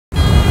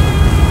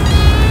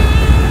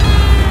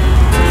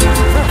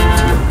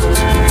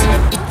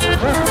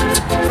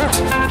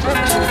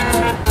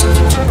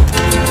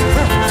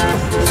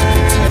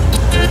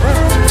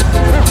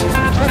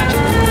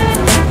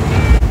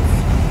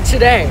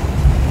today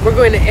we're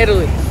going to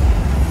Italy,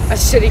 a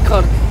city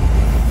called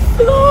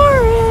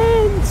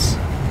Florence.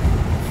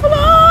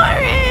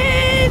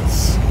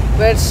 Florence!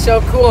 That's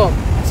so cool.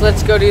 So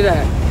let's go do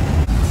that.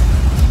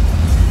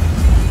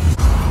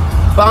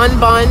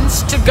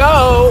 Bonbons to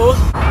go.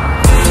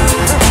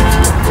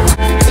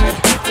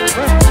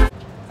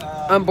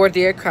 On board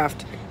the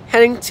aircraft,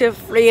 heading to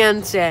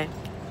Florence.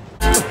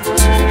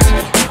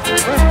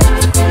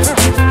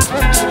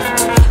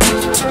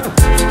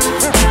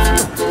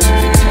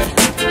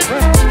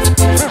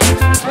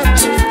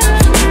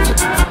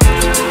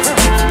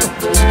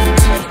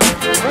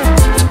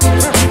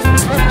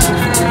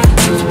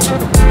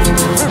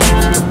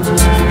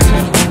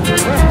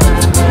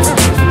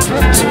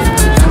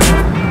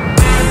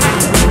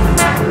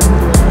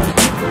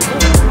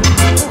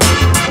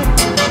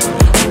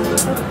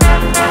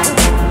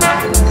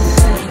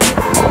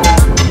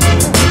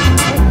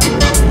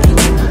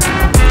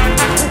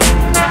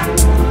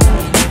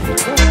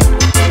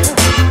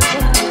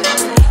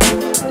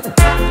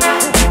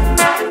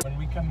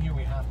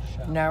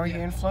 Now we're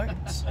here in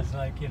Florence. It's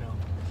like, you know.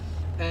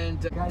 And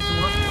guys are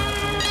working on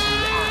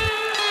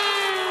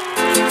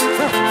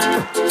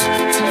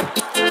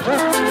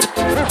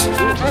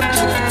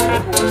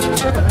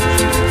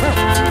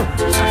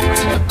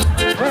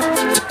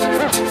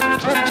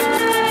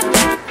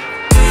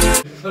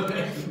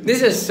it.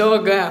 This is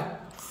so good.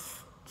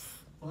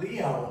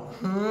 Leo.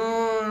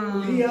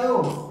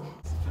 Leo.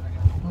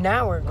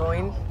 Now we're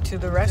going to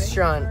the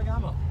restaurant.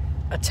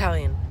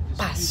 Italian.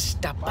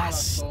 Pasta.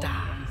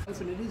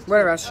 We're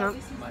at a restaurant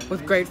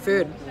with great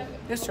food.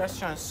 This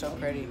restaurant is so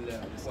pretty.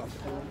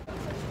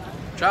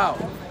 Ciao.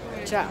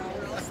 Ciao.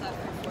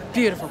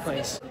 Beautiful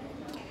place.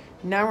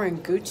 Now we're in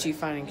Gucci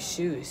finding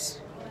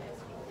shoes.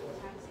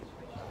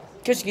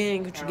 Gucci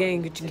gang, Gucci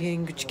gang, Gucci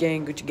gang, Gucci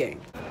gang, Gucci gang.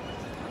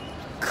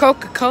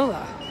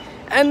 Coca-Cola.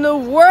 And the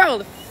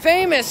world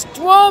famous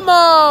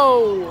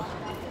Duomo!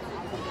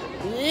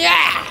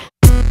 Yeah!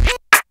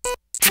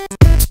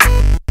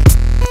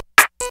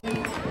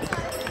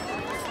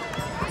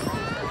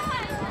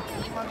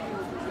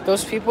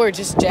 Those people are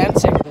just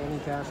dancing.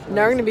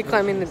 Now we're going to be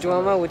climbing the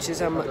Duomo, which is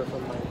a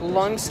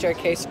long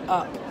staircase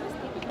up.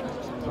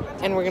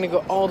 And we're going to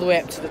go all the way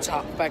up to the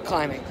top by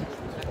climbing.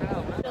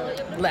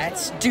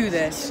 Let's do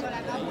this.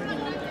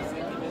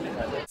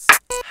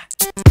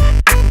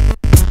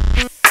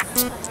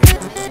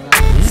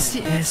 It's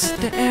the S,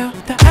 the L,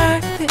 the I,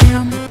 the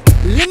M.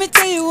 Let me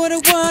tell you what I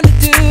want to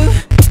do.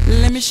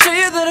 Let me show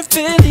you that I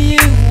feel you.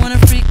 Wanna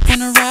freak,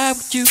 wanna ride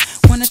with you.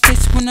 Wanna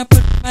taste when I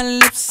put my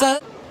lips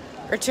up.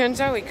 It turns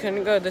out we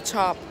couldn't go to the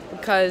top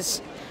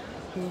because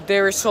they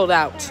were sold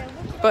out.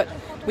 But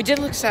we did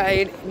look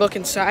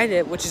inside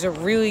it, which is a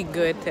really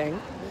good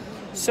thing.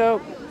 So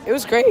it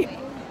was great.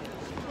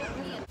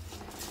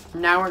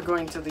 Now we're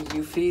going to the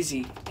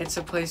Uffizi. It's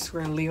a place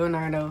where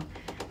Leonardo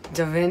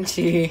da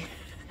Vinci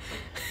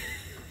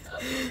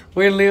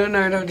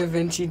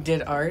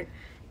did art,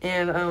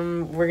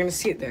 and we're gonna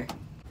see it there.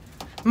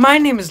 My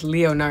name is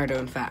Leonardo,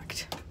 in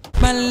fact.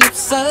 My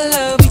lips all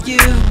over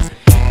you.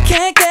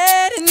 Can't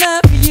get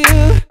enough of you.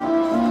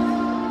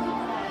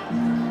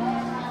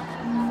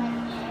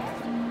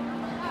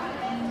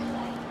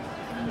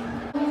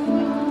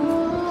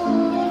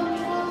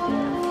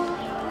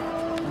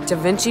 Da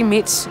Vinci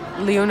meets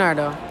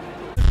Leonardo.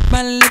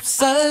 My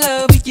lips all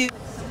over you.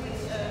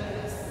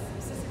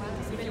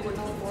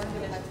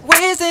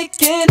 Ways they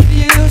can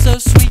you so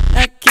sweet,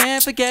 I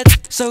can't forget.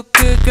 So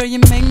good, girl, you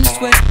make me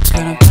sweat.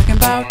 What I'm talking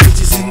about,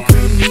 bitches and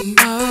cream.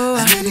 Oh,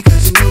 I made it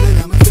 'cause you know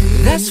that I'm a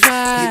fiend. That's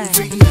right.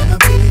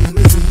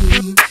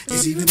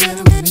 It's even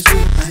better when it's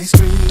with ice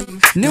cream.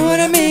 Know what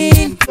I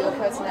mean?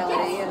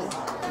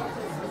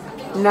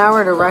 Now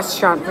we're at a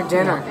restaurant for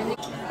dinner.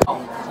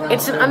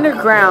 It's an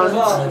underground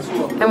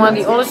and one of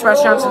the oldest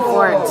restaurants in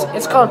Florence.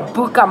 It's called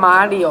Buca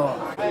Mario.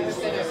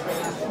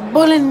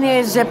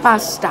 Bolognese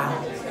pasta.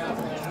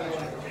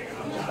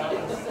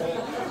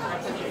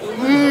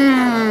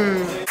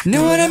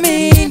 Know what I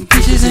mean?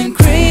 Peaches and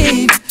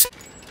cream.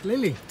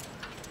 Lily,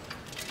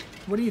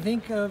 what do you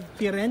think of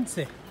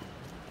Firenze?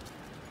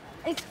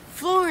 It's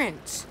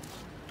Florence.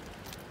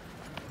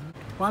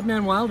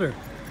 Bobman Wilder,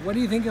 what do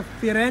you think of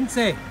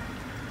Firenze?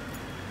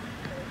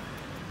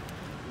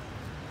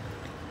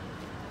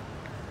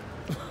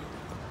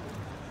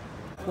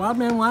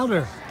 Wildman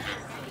Wilder,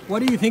 what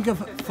do you think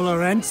of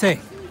Florence?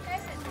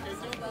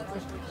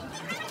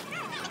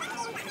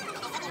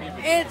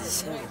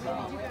 It's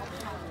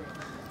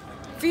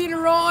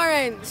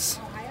Florence.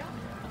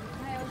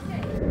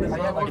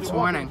 It's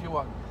morning.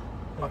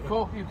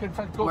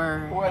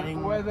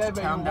 We're heading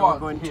to town that we're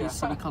going to a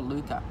city called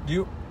Lucca.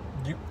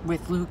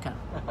 With Luca.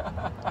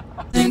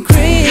 And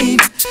cream.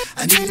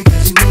 I need it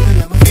 'cause you know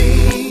that I'm a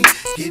fiend.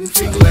 Getting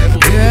free.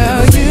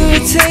 Girl, you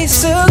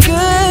taste so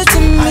good to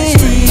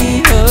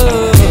me.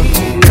 Oh,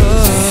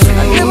 oh. I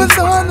never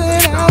thought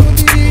that I would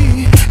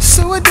be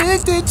so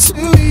addicted to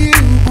you.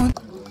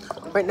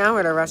 Right now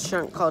we're at a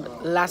restaurant called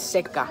La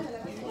Seca.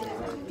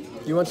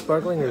 You want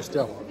sparkling or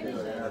still?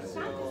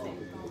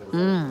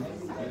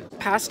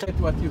 past them.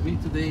 What you read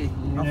today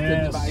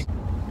after the bike.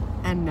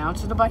 And now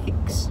to the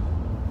bikes.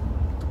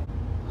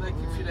 Like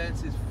in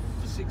Florence is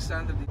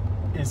 600.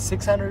 Is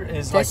 600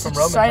 is That's like from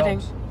Roman exciting.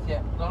 times?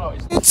 Yeah, no,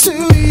 it's To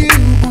you,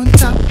 on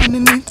top,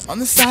 underneath, on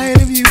the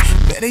side of you.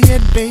 Better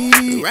yet,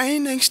 baby,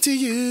 right next to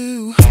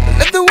you.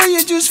 Love the way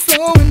you're just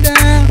flowing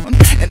down,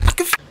 and I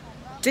can.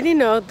 Did you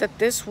know that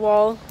this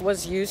wall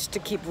was used to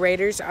keep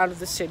raiders out of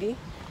the city?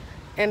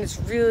 And it's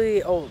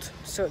really old,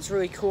 so it's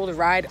really cool to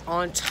ride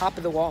on top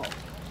of the wall.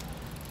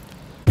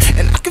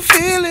 And I can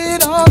feel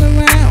it all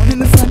around, in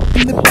the front,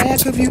 in the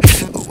back of you.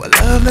 Oh, I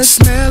love the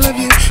smell of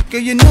you.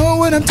 Girl, you know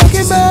what I'm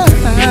talking about.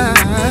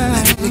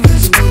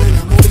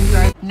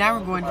 Now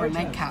we're going for a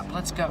nightcap.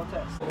 Let's go.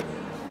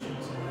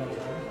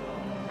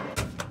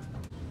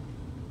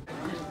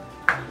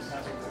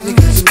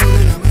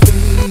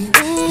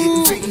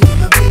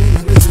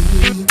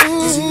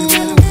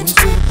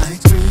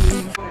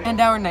 And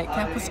our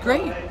nightcap was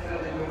great.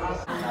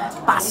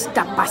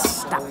 Pasta,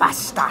 pasta,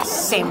 pasta,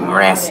 same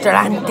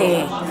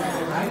restaurante.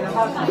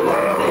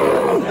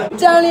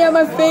 Italia,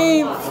 my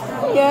fave.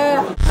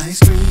 Yeah. Ice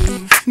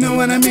cream, know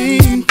what I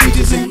mean?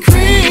 Peaches and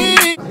cream.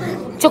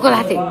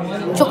 Chocolate,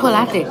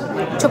 chocolate,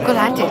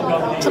 chocolate,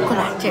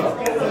 chocolate.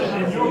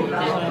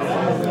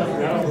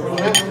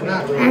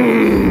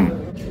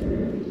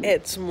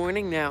 It's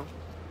morning now.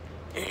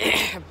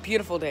 A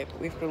beautiful day, but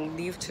we have to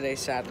leave today,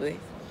 sadly.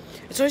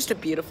 It's always the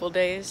beautiful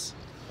days.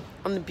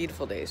 On the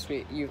beautiful days,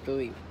 you have to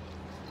leave.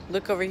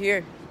 Look over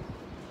here.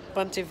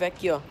 Ponte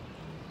Vecchio.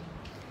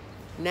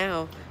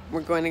 Now,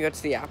 we're going to go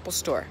to the Apple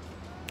store.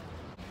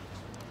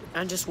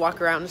 And just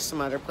walk around to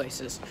some other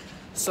places.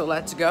 So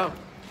let's go.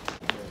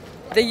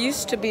 There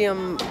used to be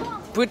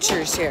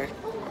butchers here.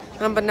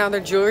 But now they're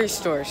jewelry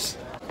stores.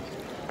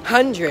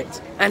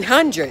 Hundreds and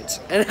hundreds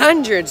and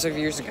hundreds of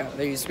years ago,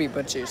 there used to be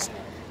butchers.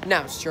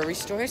 Now it's jewelry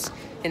stores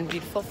in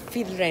beautiful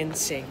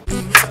Florence.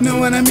 Know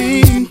what I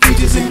mean?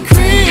 Peaches and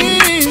cream.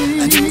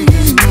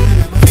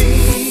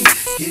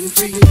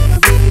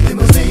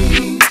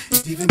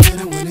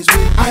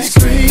 Ice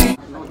cream.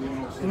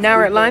 Now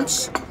we're at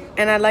lunch,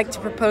 and I'd like to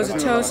propose a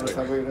toast to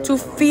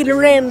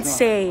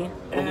Florence,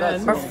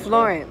 or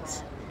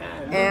Florence,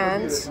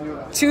 and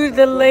to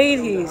the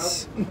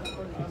ladies.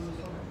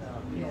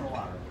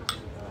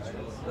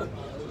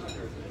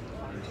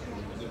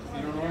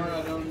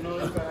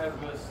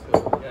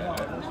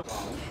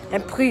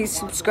 And please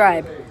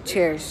subscribe.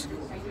 Cheers.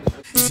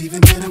 It's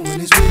even better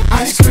when it's with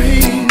ice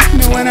cream.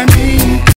 Know what I mean?